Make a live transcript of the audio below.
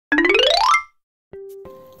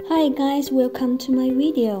Hi guys, welcome to my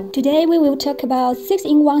video. Today we will talk about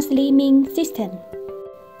 6-in-1 slimming system.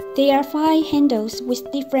 There are 5 handles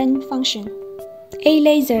with different function. A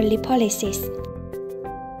laser lipolysis,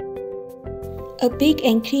 a big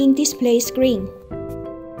and clean display screen,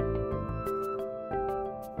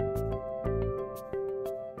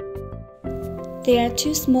 there are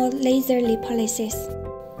 2 small laser lipolysis.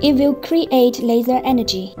 It will create laser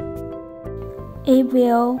energy. It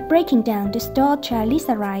will breaking down the stored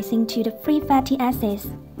triglycerides into the free fatty acids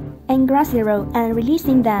and glycerol and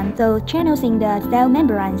releasing them through channels in the cell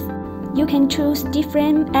membranes. You can choose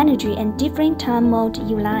different energy and different time mode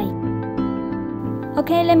you like.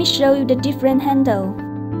 Okay, let me show you the different handle.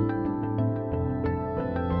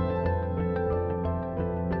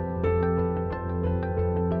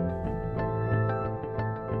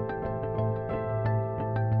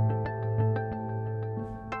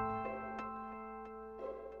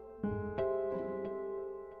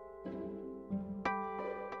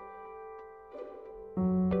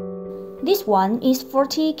 This one is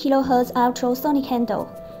 40 kHz ultrasonic handle.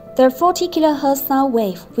 The 40 kHz sound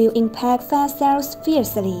wave will impact fat cells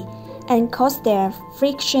fiercely and cause their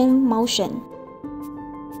friction motion.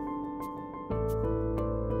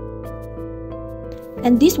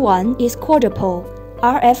 And this one is quadruple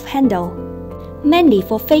RF handle, mainly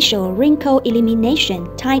for facial wrinkle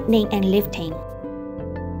elimination, tightening and lifting.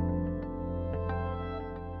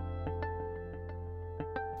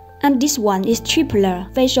 And this one is tripler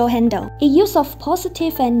facial handle. It uses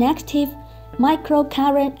positive and negative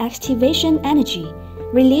microcurrent activation energy,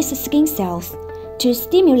 release skin cells to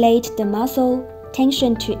stimulate the muscle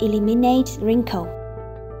tension to eliminate wrinkle.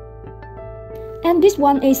 And this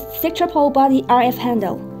one is triple body RF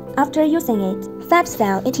handle. After using it, fat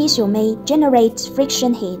cell and tissue may generate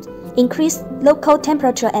friction heat, increase local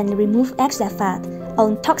temperature and remove excess fat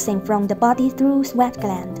or toxin from the body through sweat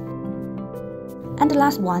gland. And the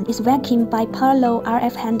last one is vacuum bipolar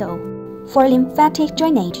RF handle for lymphatic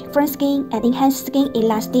drainage, firm skin, and enhanced skin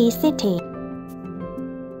elasticity.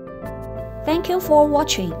 Thank you for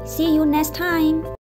watching. See you next time.